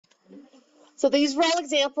So these were all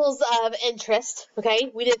examples of interest,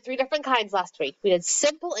 okay? We did 3 different kinds last week. We did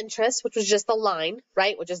simple interest, which was just a line,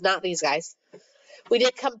 right? Which is not these guys. We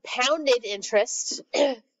did compounded interest,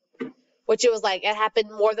 which it was like it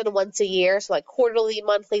happened more than once a year, so like quarterly,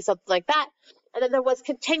 monthly, something like that. And then there was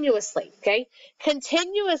continuously, okay?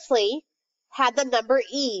 Continuously had the number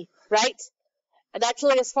E, right? And that's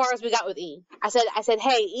really as far as we got with E. I said,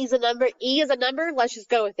 hey, E is a number, let's just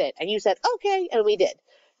go with it. And you said, okay, and we did,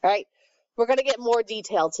 all right? We're going to get more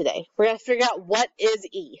detailed today. We're going to figure out what is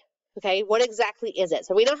E, okay? What exactly is it?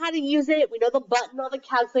 So we know how to use it. We know the button on the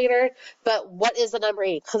calculator, but what is the number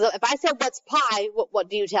E? Because if I said, what's pi, what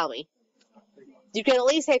do you tell me? You can at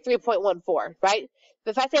least say 3.14, right?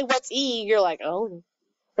 But if I say, what's E, you're like, oh,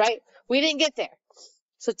 right? We didn't get there.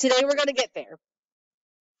 So today we're going to get there.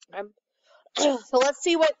 So let's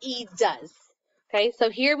see what E does. Okay, so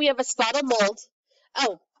here we have a spot of mold.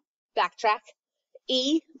 Oh, backtrack.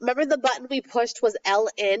 E, remember the button we pushed was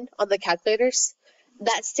LN on the calculators?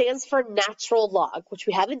 That stands for natural log, which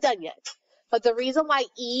we haven't done yet. But the reason why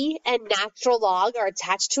E and natural log are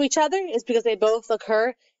attached to each other is because they both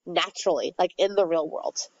occur naturally, like in the real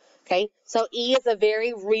world. Okay, so E is a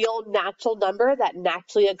very real natural number that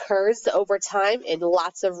naturally occurs over time in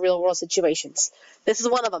lots of real world situations. This is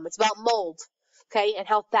one of them. It's about mold, okay, and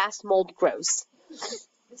how fast mold grows.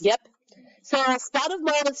 Yep. So a spot of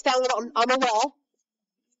mold is found on a wall.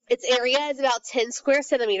 Its area is about 10 square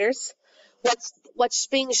centimeters. What's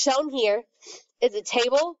being shown here is a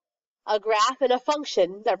table, a graph, and a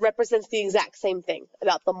function that represents the exact same thing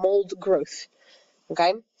about the mold growth.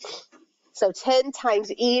 Okay? So 10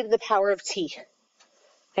 times e to the power of t.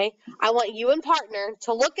 Okay? I want you and partner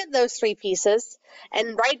to look at those 3 pieces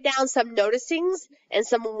and write down some noticings and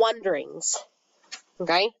some wonderings.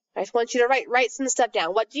 Okay? I just want you to write some stuff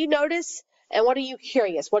down. What do you notice and what are you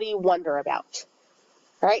curious? What do you wonder about?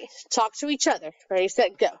 All right, talk to each other. Ready,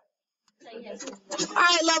 set, go. All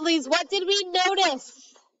right, lovelies, what did we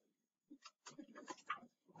notice?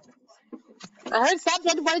 I heard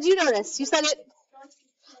something. What did you notice? You said it.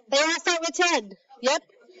 They all start with 10. Yep.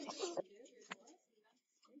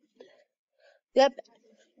 Yep.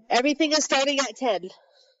 Everything is starting at 10.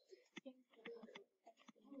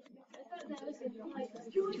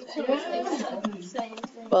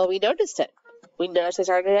 Well, we noticed it. We noticed they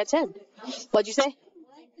started at 10. What'd you say?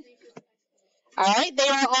 All right, they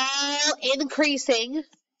are all increasing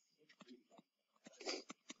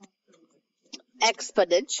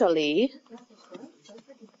exponentially.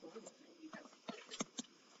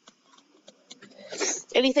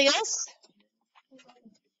 Anything else?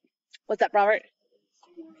 What's up, Robert?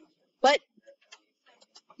 What?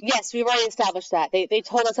 Yes, we've already established that. They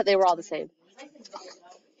told us that they were all the same.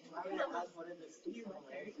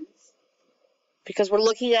 Because we're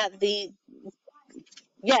looking at the...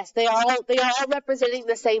 Yes, they are all representing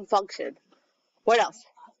the same function. What else?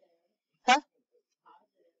 Huh?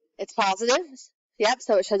 It's positive. Yep,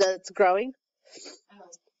 so it shows that it's growing.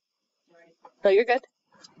 No, you're good.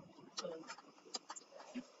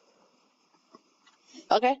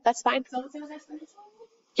 Okay, that's fine.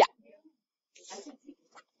 Yeah.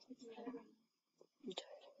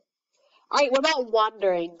 All right, what about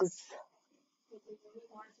wanderings?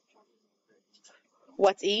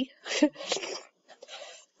 What's E?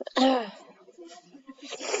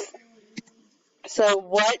 So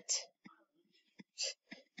what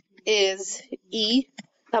is E?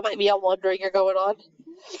 That might be a wandering you're going on.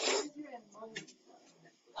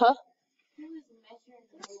 Huh?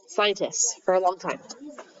 Scientists for a long time.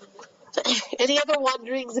 Any other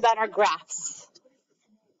wonderings about our graphs?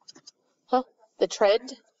 Huh? The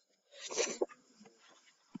trend?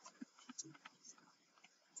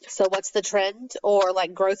 So what's the trend or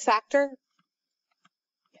like growth factor?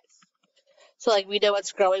 So like we know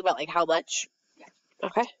it's growing, but like how much?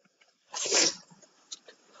 Okay.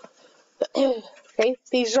 Okay,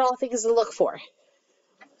 these are all things to look for.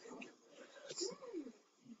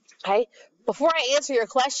 Okay, before I answer your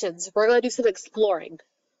questions, we're going to do some exploring.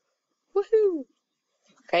 Woohoo!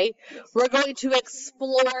 Okay, we're going to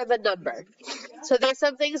explore the number. So there's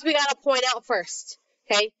some things we got to point out first.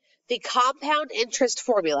 Okay, the compound interest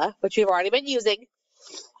formula, which we've already been using,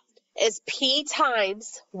 is P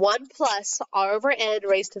times 1 plus R over N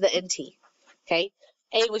raised to the NT. Okay,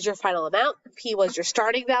 A was your final amount, P was your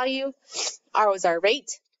starting value, R was our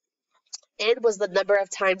rate, N was the number of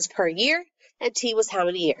times per year, and T was how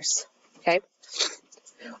many years. Okay,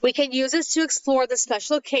 we can use this to explore the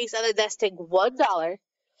special case of investing $1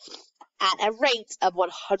 at a rate of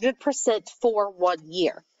 100% for 1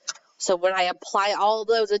 year. So when I apply all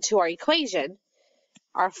those into our equation,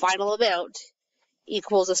 our final amount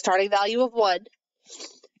equals a starting value of 1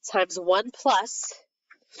 times 1 plus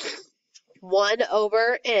 1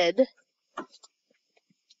 over n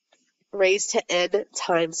raised to n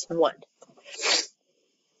times 1.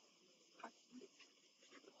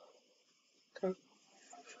 Okay.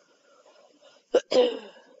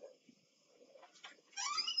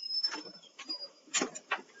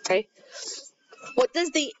 Okay. What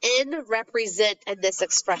does the n represent in this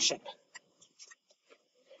expression?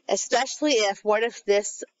 Especially what if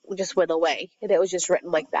this just went away and it was just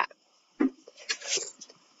written like that?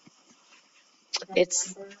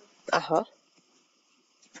 It's,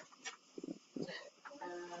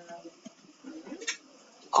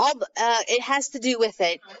 it has to do with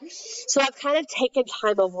it. So I've kind of taken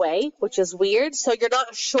time away, which is weird. So you're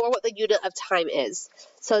not sure what the unit of time is.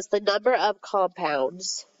 So it's the number of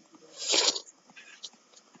compounds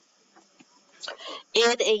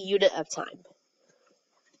in a unit of time.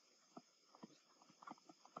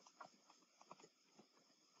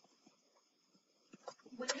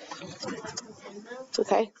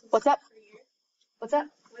 Okay, what's up? What's up?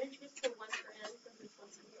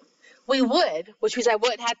 We would, which means I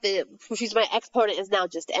wouldn't have to, which means my exponent is now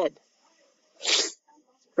just n.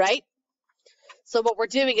 Right? So what we're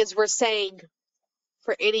doing is we're saying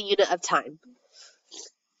for any unit of time.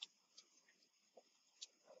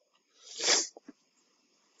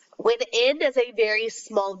 When n is a very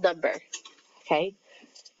small number, okay,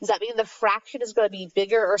 does that mean the fraction is going to be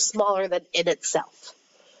bigger or smaller than n itself?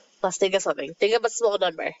 Let's think of something. Think of a small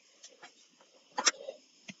number.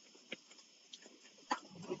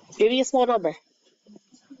 Give me a small number.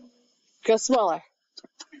 Go smaller.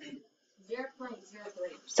 0.03.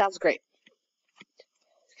 Sounds great.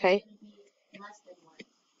 Okay. Less than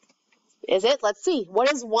 1. Is it? Let's see.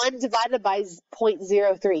 What is 1 divided by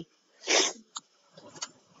 0.03?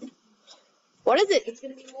 What is it? It's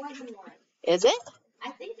going to be more than 1. Is it?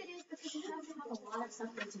 I think it is because you have to have a lot of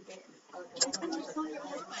something to get.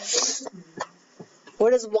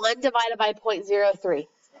 What is 1 divided by 0.03?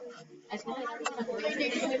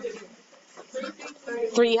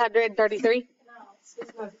 333?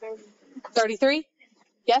 33?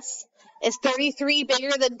 Yes? Is 33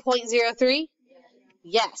 bigger than 0.03?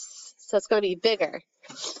 Yes. So it's going to be bigger.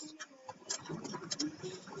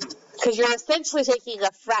 Because you're essentially taking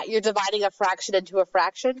you're dividing a fraction into a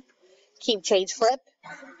fraction. Keep change flip.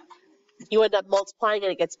 You end up multiplying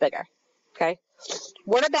and it gets bigger. Okay?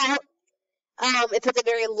 What about if it's a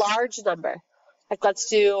very large number? Like let's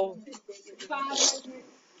do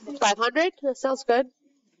 500. That sounds good.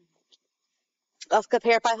 Let's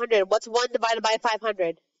compare 500. What's 1 divided by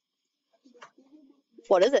 500?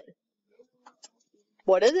 What is it?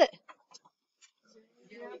 What is it?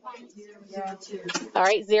 0.002. All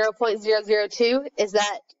right, 0.002.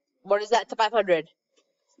 What is that to 500?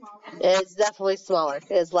 It's definitely smaller. It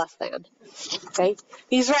is less than. Okay?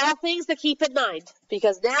 These are all things to keep in mind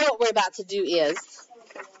because now what we're about to do is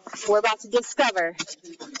we're about to discover.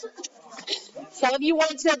 Some of you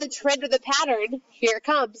wanted to know the trend or the pattern. Here it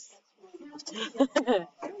comes.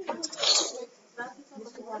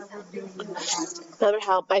 Remember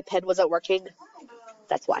how my pen wasn't working?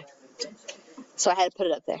 That's why. So I had to put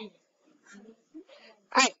it up there.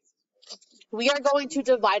 All right. We are going to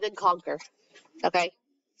divide and conquer. Okay?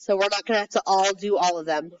 So we're not going to have to all do all of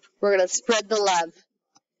them. We're going to spread the love.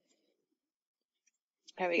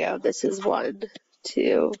 There we go. This is 1,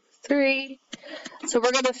 2, 3. So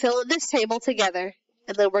we're going to fill in this table together,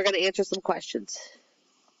 and then we're going to answer some questions.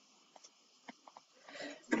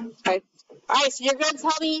 Okay. All right, so you're going to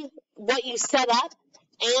tell me what you set up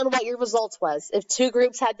and what your result was. If 2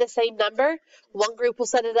 groups had the same number, one group will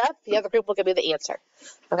set it up, the other group will give me the answer.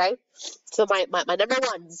 Okay? So my number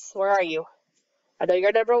ones, where are you? I know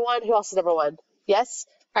you're number 1. Who else is number 1? Yes?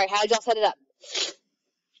 All right, how did y'all set it up?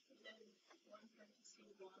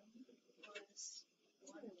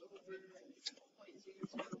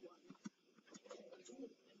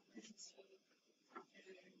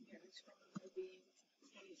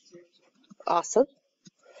 Awesome.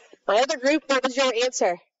 My other group, what was your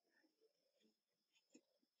answer?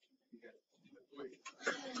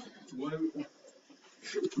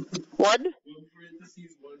 1?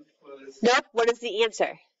 Nope. What is the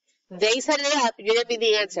answer? They set it up. You give me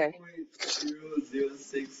the answer.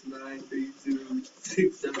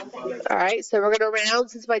 0.0693267. All right. So we're going to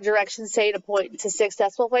round since my directions say to point to 6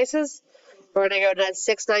 decimal places. We're going to go to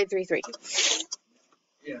 6933.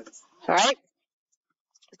 Yes. All right.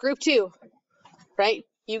 Group 2. Right?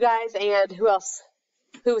 You guys and who else?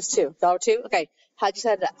 Who was 2? Y'all were 2? Okay. How'd you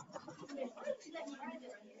set it up?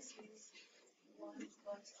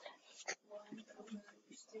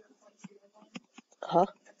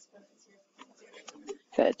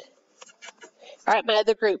 Good. All right, my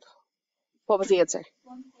other group. What was the answer?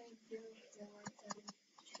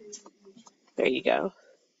 1.00722. There you go.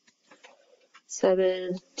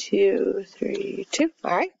 7, 2, 3, 2.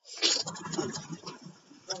 All right.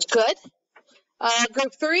 Good.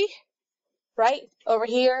 Group 3, right over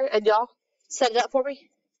here, and y'all set it up for me.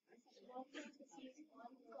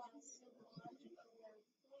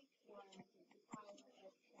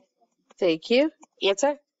 Thank you.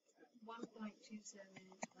 Answer.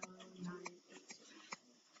 1.27988.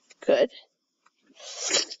 Good.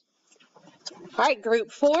 All right,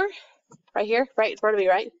 group 4, right here, right in front of me,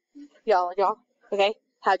 right? Y'all. Okay.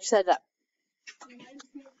 How'd you set it up?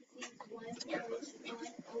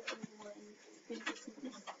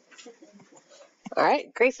 All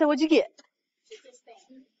right, Grayson, what'd you get?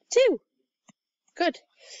 2. Good.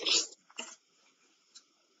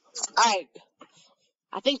 All right.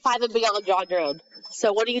 I think 5 and beyond, you're on your own.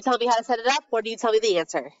 So one of you tell me how to set it up, one of you tell me the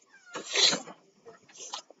answer.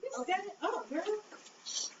 Okay. Oh, girl.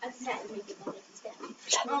 I just had to make it more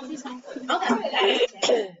interesting.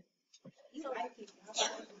 Okay.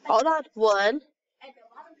 Hold on. 1. At the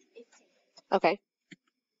bottom, it's 10. Okay.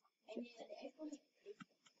 And then the exponent is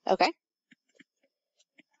 10. Okay.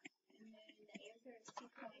 And then the answer is 2.593.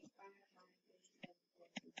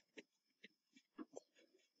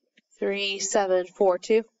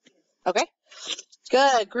 3742. Okay.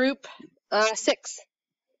 Good. Group 6.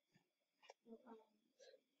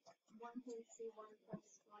 1.21 plus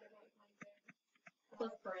whatever it might be.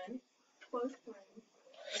 Close friend. Close friend.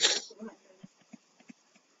 100.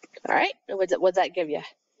 All right. What'd that give you?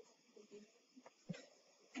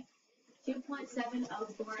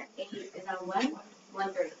 2.7048 is that what?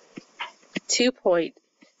 13.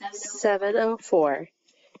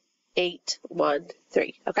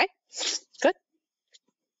 2.704813. Okay. Good.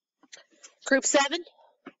 Group 7.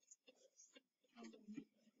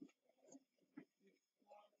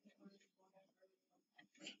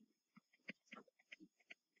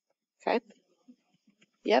 Okay.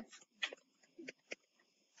 Yep.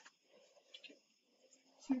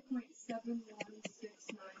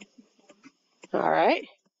 2.716924. All right.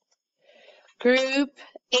 Group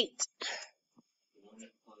 8.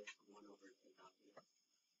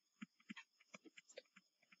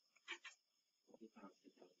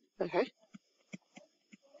 Okay.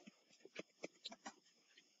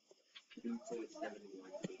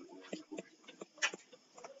 2.71.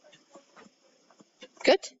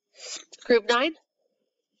 Good. Group 9.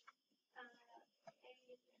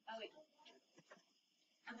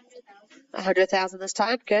 100,000 this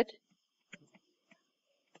time. Good.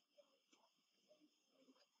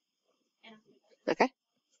 Okay.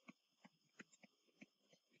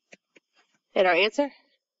 And our answer?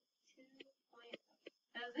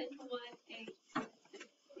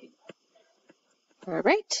 2.718. All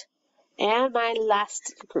right. And my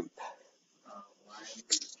last group. 1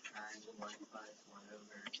 times 1 plus 1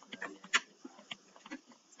 over million.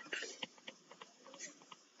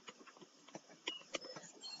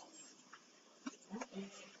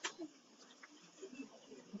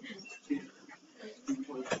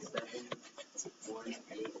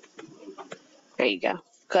 There you go.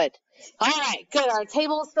 Good. All right. Good. Our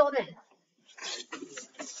table is filled in.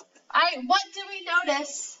 All right. What do we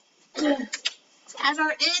notice as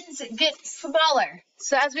our ends get smaller?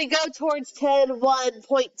 So as we go towards 10, 1,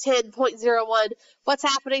 0.10, 0.01, what's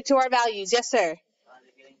happening to our values? Yes, sir. They're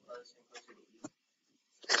getting closer and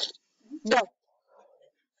closer to E. No.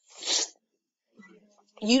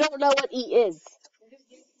 You don't know what E is.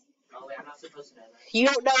 Oh, wait, I'm not supposed to know that. You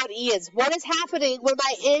don't know what E is. What is happening when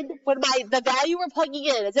the value we're plugging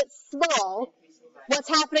in, is it small? What's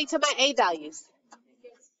happening to my A values?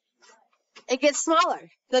 It gets smaller.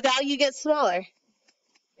 The value gets smaller.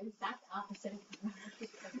 That's opposite.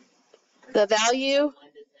 The value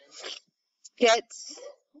gets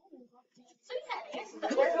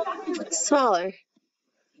smaller.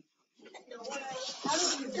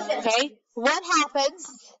 Okay? What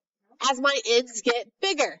happens as my ends get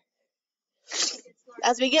bigger?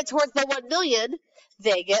 As we get towards the 1 million,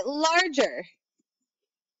 they get larger.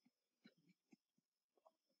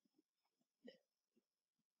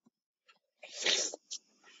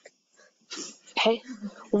 Okay?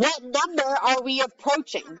 What number are we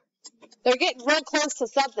approaching? They're getting real close to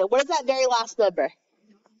something. What is that very last number?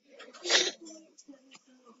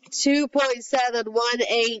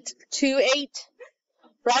 2.71828,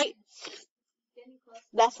 right?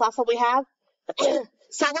 That's the last one we have.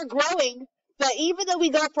 So we're growing, but even though we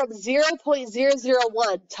go from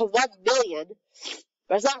 0.001 to 1 million,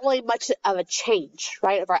 there's not really much of a change,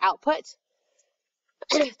 right, of our output.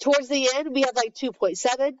 Towards the end, we have like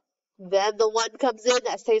 2.7, then the 1 comes in,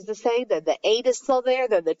 that stays the same, then the 8 is still there,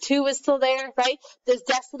 then the 2 is still there, right? This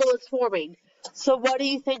decimal is forming. So what do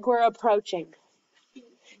you think we're approaching?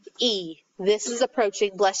 E. This is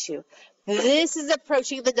approaching, bless you. This is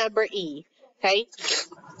approaching the number E, okay?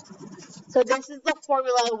 So this is the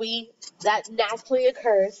formula that naturally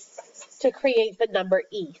occurs to create the number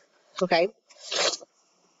E, okay?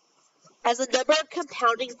 As the number of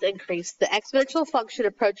compoundings increase, the exponential function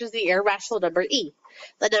approaches the irrational number E.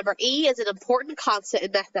 The number E is an important constant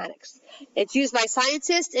in mathematics. It's used by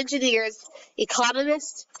scientists, engineers,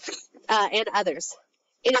 economists, and others.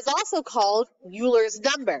 It is also called Euler's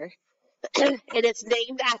number, and it's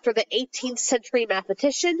named after the 18th century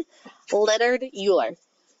mathematician Leonhard Euler.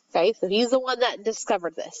 Okay, so he's the one that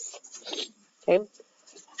discovered this. Okay,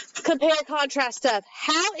 compare and contrast stuff.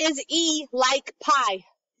 How is E like pi?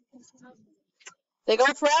 They go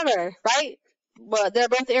forever, right? Well, they're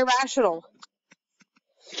both irrational.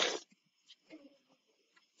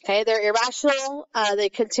 Okay, they're irrational. They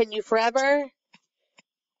continue forever.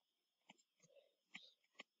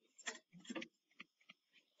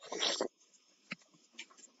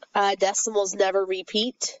 Decimals never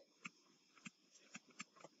repeat.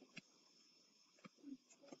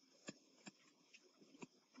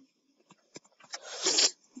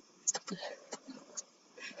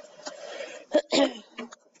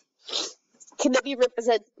 Can it be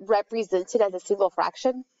represented as a single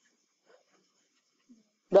fraction?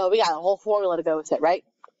 No, we got a whole formula to go with it, right?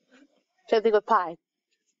 Same thing with pi.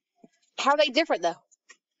 How are they different, though?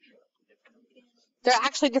 They're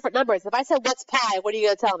actually different numbers. If I said, what's pi, what are you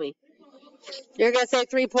going to tell me? You're going to say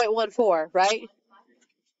 3.14, right?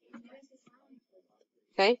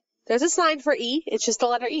 Okay. There's a sign for E. It's just the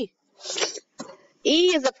letter E.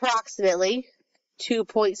 E is approximately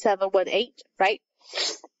 2.718, right?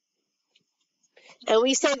 And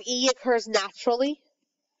we said E occurs naturally.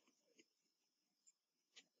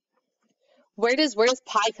 Where does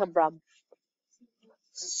pi come from?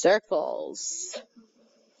 Circles.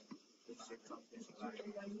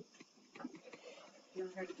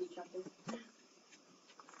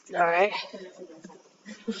 All right.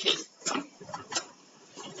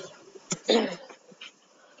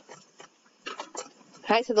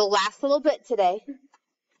 Okay, so the last little bit today,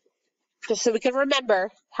 just so we can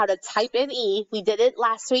remember how to type in E. We did it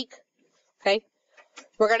last week. Okay.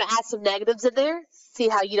 We're going to add some negatives in there. See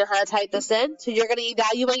how you know how to type this in. So you're going to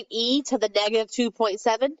evaluate E to the negative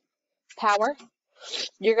 2.7 power.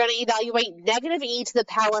 You're going to evaluate negative E to the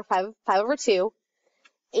power 5 over 2.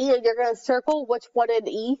 And you're going to circle which one in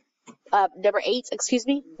E, number 8, excuse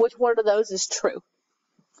me, which one of those is true.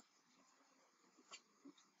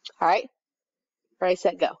 All right. Ready,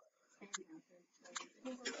 set, go. All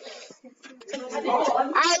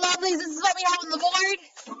right, lovelies, this is what we have on the board.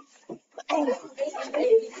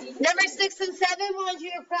 Number 6 and 7, we want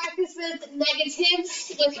you to practice with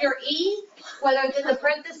negatives with your E, whether it's in the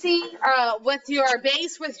parentheses, with your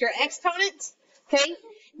base, with your exponent. Okay.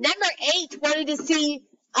 Number 8, wanted to see,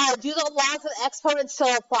 do the laws of exponents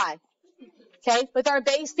still apply? Okay. With our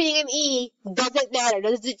base being an E, does it matter?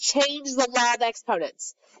 Does it change the law of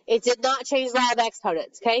exponents? It did not change the law of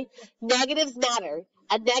exponents. Okay. Negatives matter.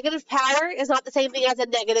 A negative power is not the same thing as a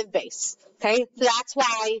negative base. Okay. So that's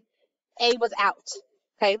why A was out.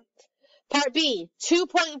 Okay. Part B,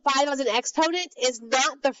 2.5 as an exponent is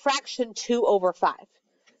not the fraction 2 over 5.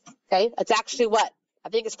 Okay. It's actually what? I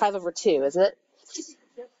think it's 5 over 2, isn't it?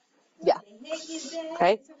 Yeah.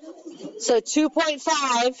 Okay. So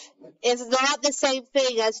 2.5 is not the same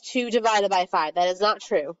thing as 2 divided by 5. That is not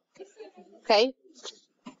true. Okay.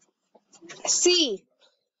 C,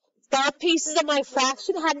 both pieces of my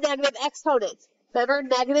fraction had negative exponents. Remember,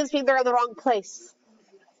 negatives mean they're in the wrong place.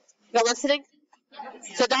 You listening?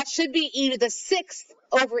 So that should be e to the 6th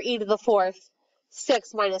over e to the 4th.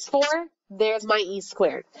 6 minus 4, there's my e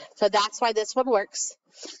squared. So that's why this one works.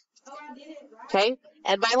 Okay,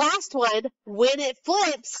 and my last one, when it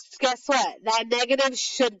flips, guess what? That negative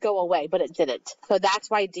should go away, but it didn't. So that's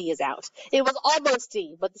why D is out. It was almost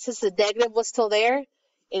D, but since the negative was still there,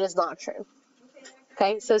 it is not true.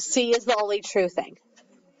 Okay, so C is the only true thing.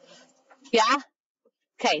 Yeah?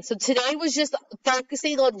 Okay, so today was just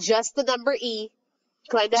focusing on just the number E.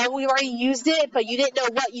 Because I know we already used it, but you didn't know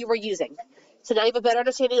what you were using. So now you have a better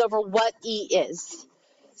understanding over what E is.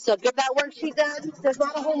 So get that worksheet done. There's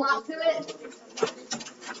not a whole lot to it.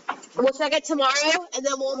 We'll check it tomorrow, and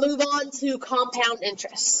then we'll move on to compound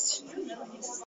interest.